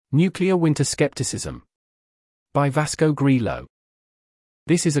Nuclear Winter Scepticism by Vasco Grilo.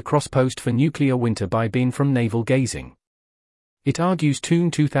 This is a cross-post for Nuclear Winter by Bin from Navel Gazing. It argues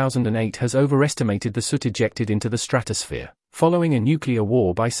Toon 2008 has overestimated the soot ejected into the stratosphere, following a nuclear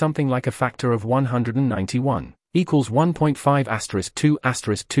war by something like a factor of 191, equals 1.5 2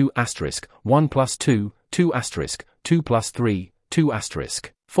 2 1 plus 2, 2 2 plus 3, 2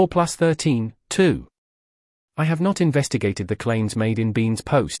 4 plus 13, 2. I have not investigated the claims made in Bin's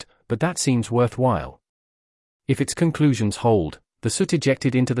post, but that seems worthwhile. If its conclusions hold, the soot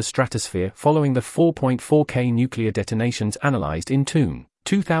ejected into the stratosphere following the 4.4K nuclear detonations analyzed in Toon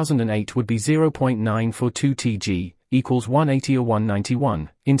 2008 would be 0.942 Tg, equals 180 or 191,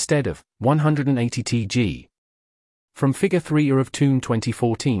 instead of 180 Tg. From Figure 3 of Toon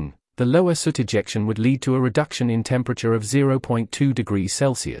 2014, the lower soot ejection would lead to a reduction in temperature of 0.2 degrees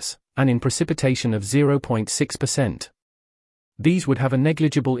Celsius, and in precipitation of 0.6%. These would have a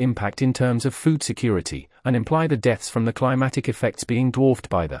negligible impact in terms of food security, and imply the deaths from the climatic effects being dwarfed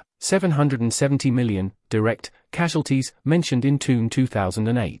by the 770 million direct casualties mentioned in Toon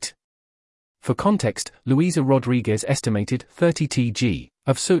 2008. For context, Luisa Rodriguez estimated 30 Tg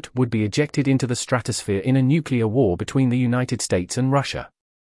of soot would be ejected into the stratosphere in a nuclear war between the United States and Russia.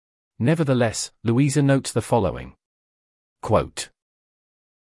 Nevertheless, Luisa notes the following. Quote,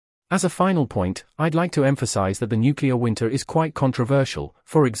 "As a final point, I'd like to emphasize that the nuclear winter is quite controversial.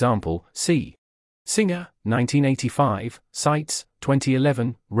 For example, see Singer, 1985, Seitz,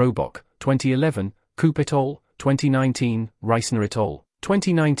 2011, Robock, 2011, Koop et al., 2019, Reisner et al.,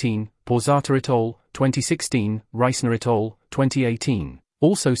 2019, Porzata et al., 2016, Reisner et al., 2018.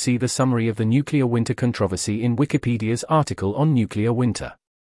 Also see the summary of the nuclear winter controversy in Wikipedia's article on nuclear winter.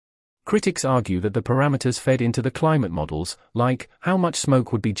 Critics argue that the parameters fed into the climate models, like how much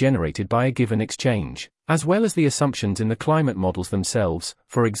smoke would be generated by a given exchange, as well as the assumptions in the climate models themselves,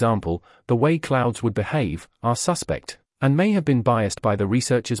 for example, the way clouds would behave, are suspect, and may have been biased by the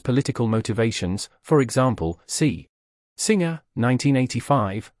researchers' political motivations. For example, see Singer,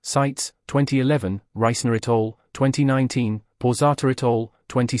 1985, Seitz, 2011, Reisner et al., 2019, Porzata et al.,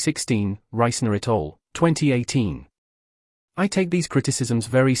 2016, Reisner et al., 2018. I take these criticisms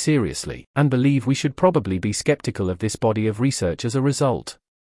very seriously, and believe we should probably be skeptical of this body of research as a result.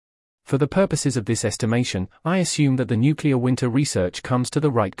 For the purposes of this estimation, I assume that the nuclear winter research comes to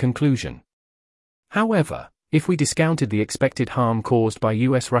the right conclusion. However, if we discounted the expected harm caused by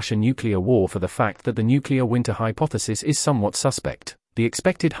US-Russia nuclear war for the fact that the nuclear winter hypothesis is somewhat suspect, the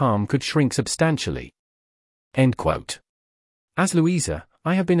expected harm could shrink substantially." End quote. As Luisa,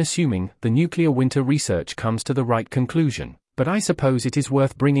 I have been assuming the nuclear winter research comes to the right conclusion, but I suppose it is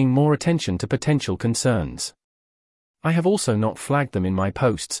worth bringing more attention to potential concerns. I have also not flagged them in my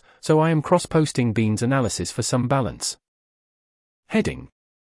posts, so I am cross-posting Bin's analysis for some balance. Heading: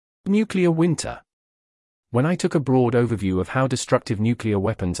 Nuclear winter. When I took a broad overview of how destructive nuclear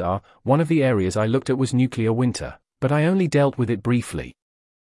weapons are, one of the areas I looked at was nuclear winter, but I only dealt with it briefly.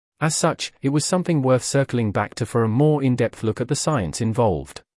 As such, it was something worth circling back to for a more in-depth look at the science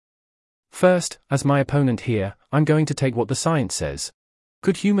involved. First, as my opponent here, I'm going to take what the science says.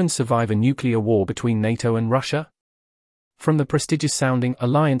 Could humans survive a nuclear war between NATO and Russia? From the prestigious-sounding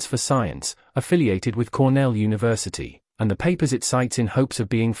Alliance for Science, affiliated with Cornell University, and the papers it cites in hopes of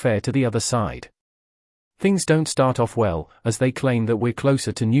being fair to the other side. Things don't start off well, as they claim that we're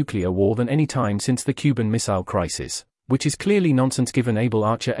closer to nuclear war than any time since the Cuban Missile Crisis, which is clearly nonsense given Able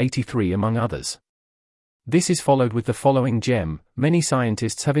Archer 83 among others. This is followed with the following gem: many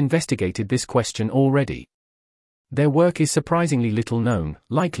scientists have investigated this question already. Their work is surprisingly little known,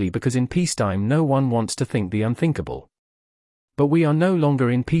 likely because in peacetime no one wants to think the unthinkable. But we are no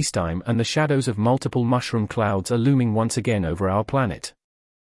longer in peacetime, and the shadows of multiple mushroom clouds are looming once again over our planet.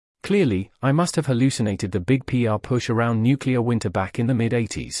 Clearly, I must have hallucinated the big PR push around nuclear winter back in the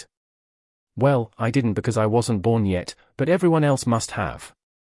mid-80s. Well, I didn't because I wasn't born yet, but everyone else must have.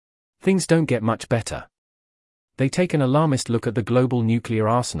 Things don't get much better. They take an alarmist look at the global nuclear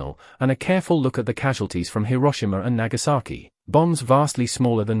arsenal, and a careful look at the casualties from Hiroshima and Nagasaki, bombs vastly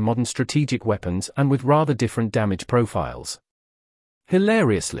smaller than modern strategic weapons and with rather different damage profiles.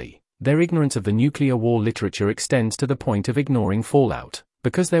 Hilariously, their ignorance of the nuclear war literature extends to the point of ignoring fallout,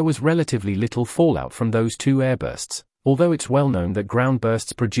 because there was relatively little fallout from those two airbursts, although it's well known that ground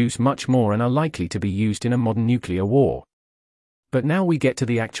bursts produce much more and are likely to be used in a modern nuclear war. But now we get to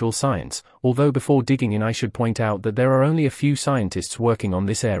the actual science, although before digging in I should point out that there are only a few scientists working on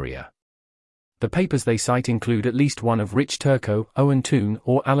this area. The papers they cite include at least one of Rich Turco, Owen Toon,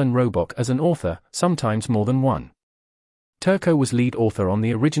 or Alan Robock as an author, sometimes more than one. Turco was lead author on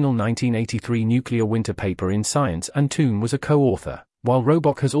the original 1983 nuclear winter paper in Science, and Toon was a co-author, while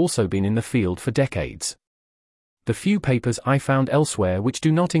Robock has also been in the field for decades. The few papers I found elsewhere which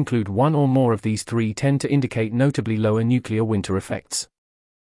do not include one or more of these three tend to indicate notably lower nuclear winter effects.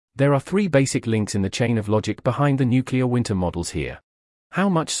 There are three basic links in the chain of logic behind the nuclear winter models here. How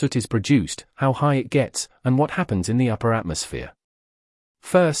much soot is produced, how high it gets, and what happens in the upper atmosphere.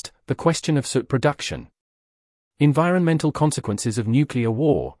 First, the question of soot production. Environmental Consequences of Nuclear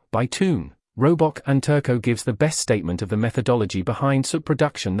War, by Toon, Robock and Turco gives the best statement of the methodology behind soot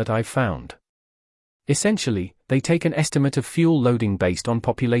production that I've found. Essentially, they take an estimate of fuel loading based on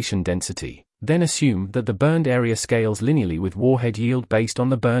population density, then assume that the burned area scales linearly with warhead yield based on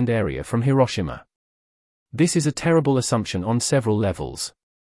the burned area from Hiroshima. This is a terrible assumption on several levels.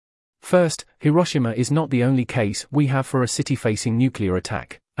 First, Hiroshima is not the only case we have for a city facing nuclear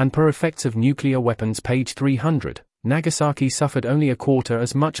attack, and per effects of nuclear weapons page 300, Nagasaki suffered only a quarter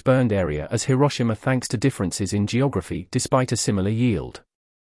as much burned area as Hiroshima thanks to differences in geography despite a similar yield.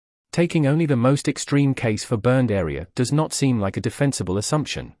 Taking only the most extreme case for burned area does not seem like a defensible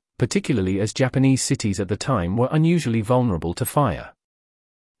assumption, particularly as Japanese cities at the time were unusually vulnerable to fire.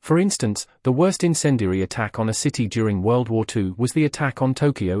 For instance, the worst incendiary attack on a city during World War II was the attack on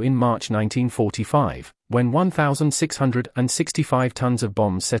Tokyo in March 1945, when 1,665 tons of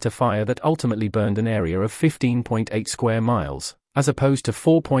bombs set a fire that ultimately burned an area of 15.8 square miles, as opposed to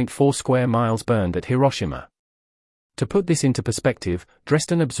 4.4 square miles burned at Hiroshima. To put this into perspective,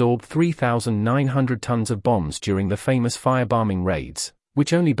 Dresden absorbed 3,900 tons of bombs during the famous firebombing raids,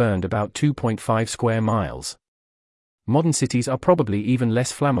 which only burned about 2.5 square miles. Modern cities are probably even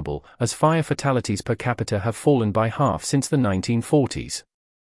less flammable, as fire fatalities per capita have fallen by half since the 1940s.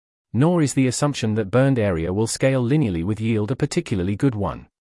 Nor is the assumption that burned area will scale linearly with yield a particularly good one.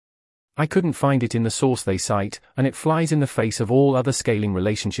 I couldn't find it in the source they cite, and it flies in the face of all other scaling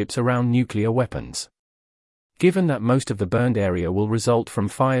relationships around nuclear weapons. Given that most of the burned area will result from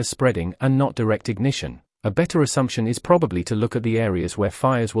fires spreading and not direct ignition, a better assumption is probably to look at the areas where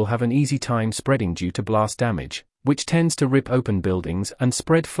fires will have an easy time spreading due to blast damage, which tends to rip open buildings and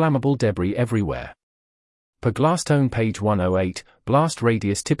spread flammable debris everywhere. Per Glasstone page 108, blast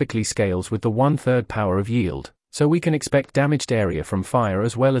radius typically scales with the 1/3 power of yield, so we can expect damaged area from fire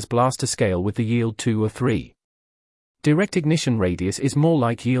as well as blast to scale with the yield 2 or 3. Direct ignition radius is more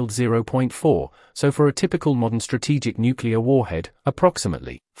like yield 0.4, so for a typical modern strategic nuclear warhead,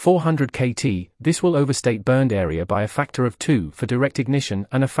 approximately 400 kT, this will overstate burned area by a factor of 2 for direct ignition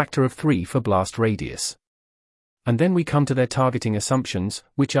and a factor of 3 for blast radius. And then we come to their targeting assumptions,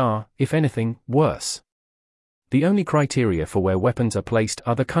 which are, if anything, worse. The only criteria for where weapons are placed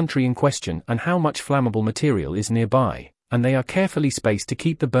are the country in question and how much flammable material is nearby, and they are carefully spaced to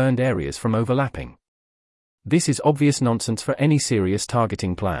keep the burned areas from overlapping. This is obvious nonsense for any serious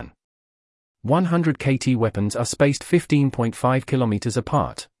targeting plan. 100 kT weapons are spaced 15.5 kilometers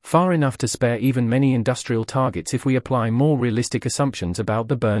apart, far enough to spare even many industrial targets if we apply more realistic assumptions about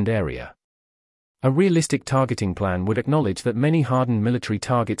the burned area. A realistic targeting plan would acknowledge that many hardened military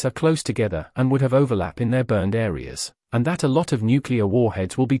targets are close together and would have overlap in their burned areas, and that a lot of nuclear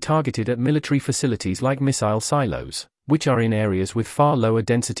warheads will be targeted at military facilities like missile silos, which are in areas with far lower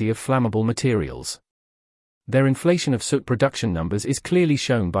density of flammable materials. Their inflation of soot production numbers is clearly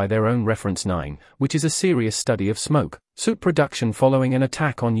shown by their own reference 9, which is a serious study of soot production following an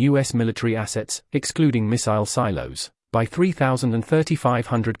attack on U.S. military assets, excluding missile silos, by 3,000 and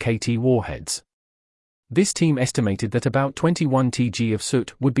 3,500 kT warheads. This team estimated that about 21 tg of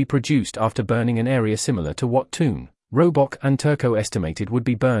soot would be produced after burning an area similar to what Toon, Robock and Turco estimated would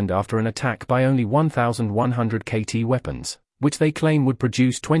be burned after an attack by only 1,100 kT weapons, which they claim would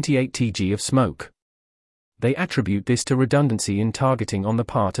produce 28 tg of smoke. They attribute this to redundancy in targeting on the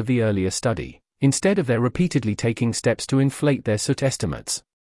part of the earlier study, instead of their repeatedly taking steps to inflate their soot estimates.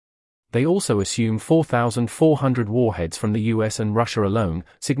 They also assume 4,400 warheads from the US and Russia alone,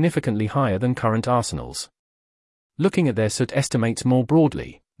 significantly higher than current arsenals. Looking at their soot estimates more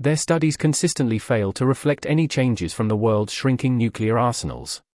broadly, their studies consistently fail to reflect any changes from the world's shrinking nuclear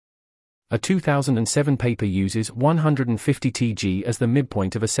arsenals. A 2007 paper uses 150 tg as the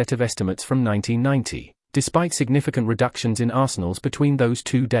midpoint of a set of estimates from 1990, despite significant reductions in arsenals between those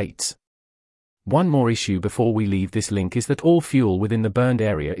two dates. One more issue before we leave this link is that all fuel within the burned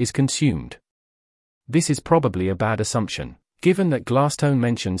area is consumed. This is probably a bad assumption, given that Glasstone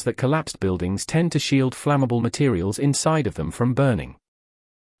mentions that collapsed buildings tend to shield flammable materials inside of them from burning.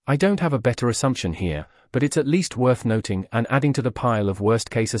 I don't have a better assumption here, but it's at least worth noting and adding to the pile of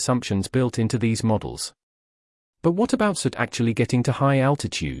worst-case assumptions built into these models. But what about soot actually getting to high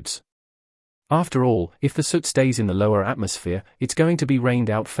altitudes? After all, if the soot stays in the lower atmosphere, it's going to be rained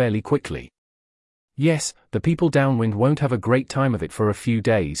out fairly quickly. Yes, the people downwind won't have a great time of it for a few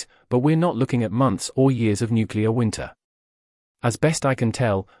days, but we're not looking at months or years of nuclear winter. As best I can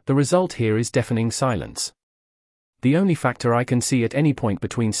tell, the result here is deafening silence. The only factor I can see at any point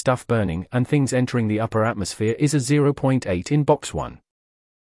between stuff burning and things entering the upper atmosphere is a 0.8 in box 1.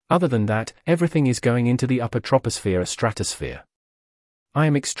 Other than that, everything is going into the upper troposphere or stratosphere. I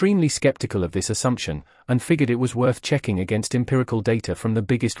am extremely skeptical of this assumption, and figured it was worth checking against empirical data from the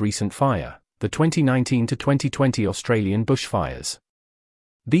biggest recent fire, the 2019 to 2020 Australian bushfires.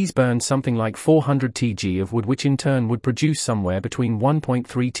 These burned something like 400 tg of wood, which in turn would produce somewhere between 1.3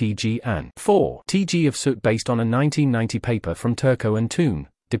 tg and 4 tg of soot based on a 1990 paper from Turco and Toon,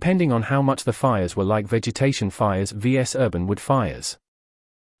 depending on how much the fires were like vegetation fires vs urban wood fires.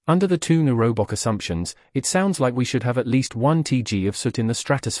 Under the Toon-Urobok assumptions, it sounds like we should have at least 1 tg of soot in the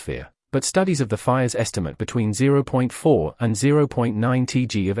stratosphere, but studies of the fires estimate between 0.4 and 0.9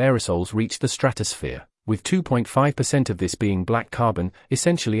 tg of aerosols reached the stratosphere, with 2.5% of this being black carbon,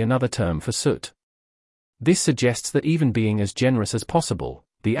 essentially another term for soot. This suggests that even being as generous as possible,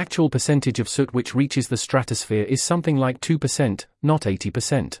 the actual percentage of soot which reaches the stratosphere is something like 2%, not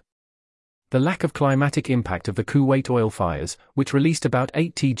 80%. The lack of climatic impact of the Kuwait oil fires, which released about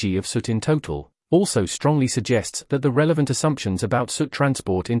 8 tg of soot in total, also strongly suggests that the relevant assumptions about soot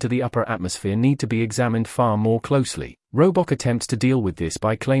transport into the upper atmosphere need to be examined far more closely. Robok attempts to deal with this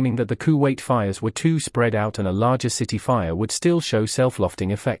by claiming that the Kuwait fires were too spread out and a larger city fire would still show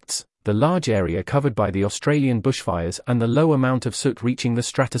self-lofting effects. The large area covered by the Australian bushfires and the low amount of soot reaching the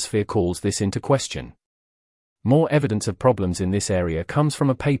stratosphere calls this into question. More evidence of problems in this area comes from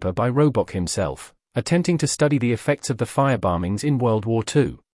a paper by Robok himself, attempting to study the effects of the firebombings in World War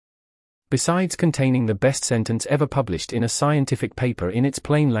II. Besides containing the best sentence ever published in a scientific paper in its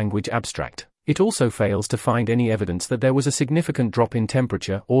plain language abstract, it also fails to find any evidence that there was a significant drop in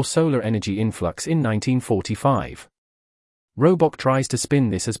temperature or solar energy influx in 1945. Robok tries to spin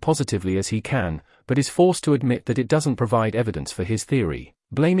this as positively as he can, but is forced to admit that it doesn't provide evidence for his theory,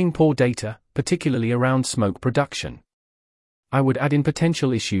 blaming poor data, particularly around smoke production. I would add in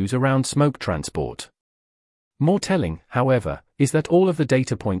potential issues around smoke transport. More telling, however, is that all of the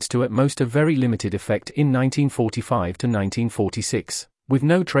data points to at most a very limited effect in 1945 to 1946, with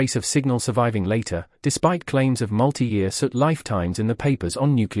no trace of signal surviving later, despite claims of multi-year soot lifetimes in the papers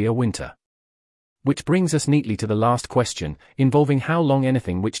on nuclear winter. Which brings us neatly to the last question, involving how long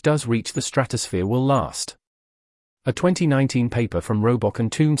anything which does reach the stratosphere will last. A 2019 paper from Robok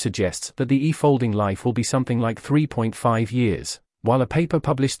and Toon suggests that the E-folding life will be something like 3.5 years, while a paper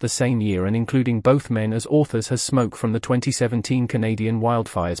published the same year and including both men as authors has smoke from the 2017 Canadian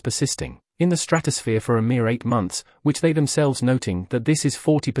wildfires persisting in the stratosphere for a mere 8 months, which they themselves noting that this is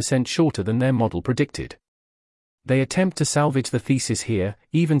 40% shorter than their model predicted. They attempt to salvage the thesis here,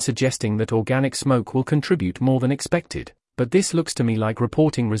 even suggesting that organic smoke will contribute more than expected, but this looks to me like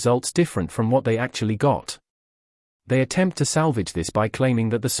reporting results different from what they actually got. They attempt to salvage this by claiming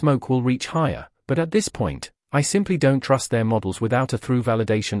that the smoke will reach higher, but at this point, I simply don't trust their models without a thorough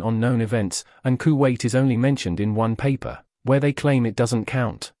validation on known events, and Kuwait is only mentioned in one paper, where they claim it doesn't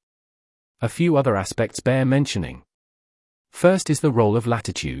count. A few other aspects bear mentioning. First is the role of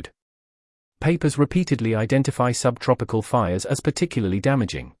latitude. Papers repeatedly identify subtropical fires as particularly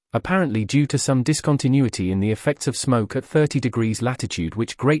damaging, apparently due to some discontinuity in the effects of smoke at 30 degrees latitude,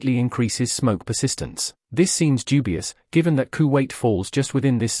 which greatly increases smoke persistence. This seems dubious, given that Kuwait falls just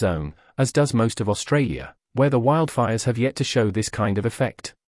within this zone, as does most of Australia, where the wildfires have yet to show this kind of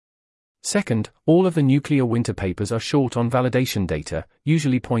effect. Second, all of the nuclear winter papers are short on validation data,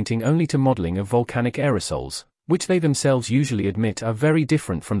 usually pointing only to modeling of volcanic aerosols, which they themselves usually admit are very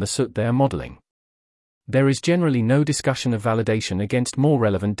different from the soot they are modeling. There is generally no discussion of validation against more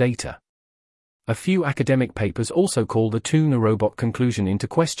relevant data. A few academic papers also call the Toon-Urobok conclusion into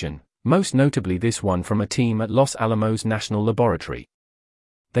question, most notably this one from a team at Los Alamos National Laboratory.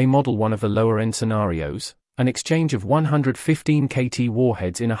 They model one of the lower-end scenarios, an exchange of 115 KT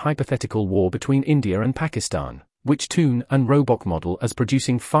warheads in a hypothetical war between India and Pakistan, which Toon and Robok model as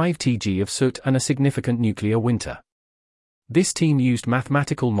producing 5 tg of soot and a significant nuclear winter. This team used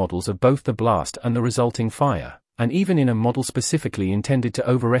mathematical models of both the blast and the resulting fire, and even in a model specifically intended to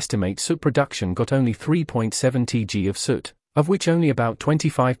overestimate soot production got only 3.7 tg of soot, of which only about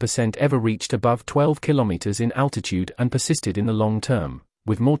 25% ever reached above 12 kilometers in altitude and persisted in the long term,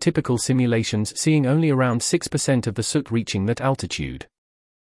 with more typical simulations seeing only around 6% of the soot reaching that altitude.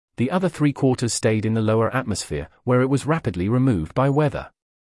 The other 3/4 stayed in the lower atmosphere, where it was rapidly removed by weather.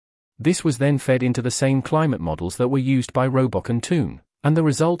 This was then fed into the same climate models that were used by Robok and Toon, and the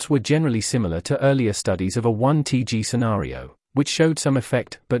results were generally similar to earlier studies of a 1 tg scenario, which showed some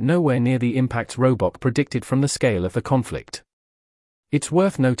effect but nowhere near the impacts Robock predicted from the scale of the conflict. It's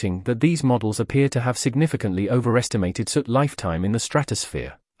worth noting that these models appear to have significantly overestimated soot lifetime in the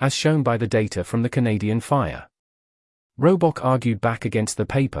stratosphere, as shown by the data from the Canadian fire. Robock argued back against the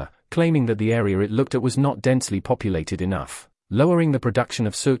paper, claiming that the area it looked at was not densely populated enough, lowering the production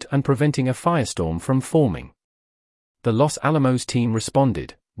of soot and preventing a firestorm from forming. The Los Alamos team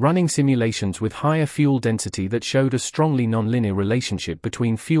responded, running simulations with higher fuel density that showed a strongly nonlinear relationship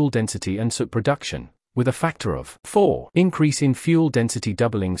between fuel density and soot production, with a factor of 4 increase in fuel density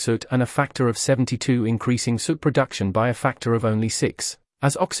doubling soot and a factor of 72 increasing soot production by a factor of only 6,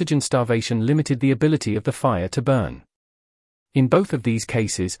 as oxygen starvation limited the ability of the fire to burn. In both of these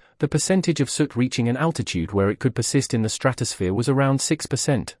cases, the percentage of soot reaching an altitude where it could persist in the stratosphere was around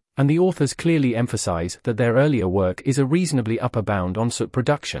 6%, and the authors clearly emphasize that their earlier work is a reasonably upper bound on soot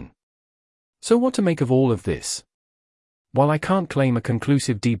production. So what to make of all of this? While I can't claim a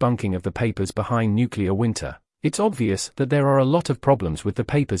conclusive debunking of the papers behind nuclear winter, it's obvious that there are a lot of problems with the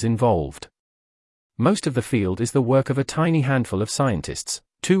papers involved. Most of the field is the work of a tiny handful of scientists,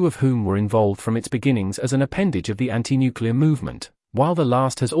 2 of whom were involved from its beginnings as an appendage of the anti-nuclear movement, while the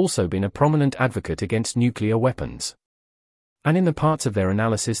last has also been a prominent advocate against nuclear weapons. And in the parts of their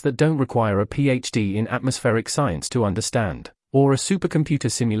analysis that don't require a PhD in atmospheric science to understand, or a supercomputer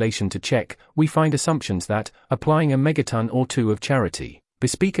simulation to check, we find assumptions that, applying a megaton or 2 of charity,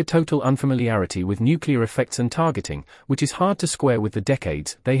 bespeak a total unfamiliarity with nuclear effects and targeting, which is hard to square with the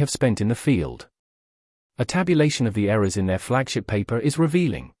decades they have spent in the field. A tabulation of the errors in their flagship paper is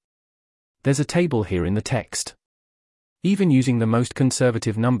revealing. There's a table here in the text. Even using the most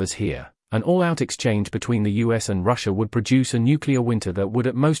conservative numbers here, an all-out exchange between the US and Russia would produce a nuclear winter that would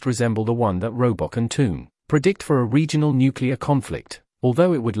at most resemble the one that Robock and Toon predict for a regional nuclear conflict,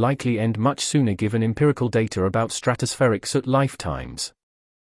 although it would likely end much sooner given empirical data about stratospheric soot lifetimes.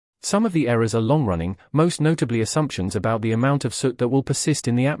 Some of the errors are long-running, most notably assumptions about the amount of soot that will persist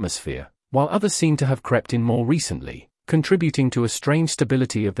in the atmosphere, while others seem to have crept in more recently, contributing to a strange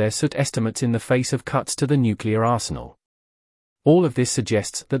stability of their soot estimates in the face of cuts to the nuclear arsenal. All of this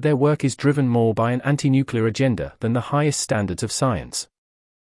suggests that their work is driven more by an anti-nuclear agenda than the highest standards of science.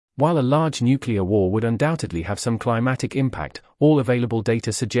 While a large nuclear war would undoubtedly have some climatic impact, all available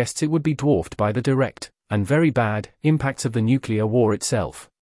data suggests it would be dwarfed by the direct, and very bad, impacts of the nuclear war itself.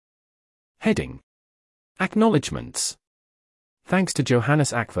 Heading: Acknowledgements. Thanks to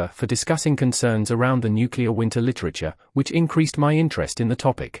Johannes Akva for discussing concerns around the nuclear winter literature, which increased my interest in the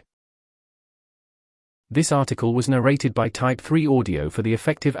topic. This article was narrated by Type 3 Audio for the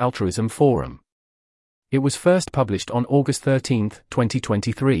Effective Altruism Forum. It was first published on August 13,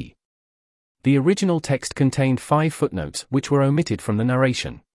 2023. The original text contained 5 footnotes which were omitted from the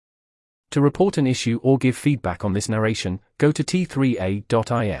narration. To report an issue or give feedback on this narration, go to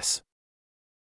t3a.is.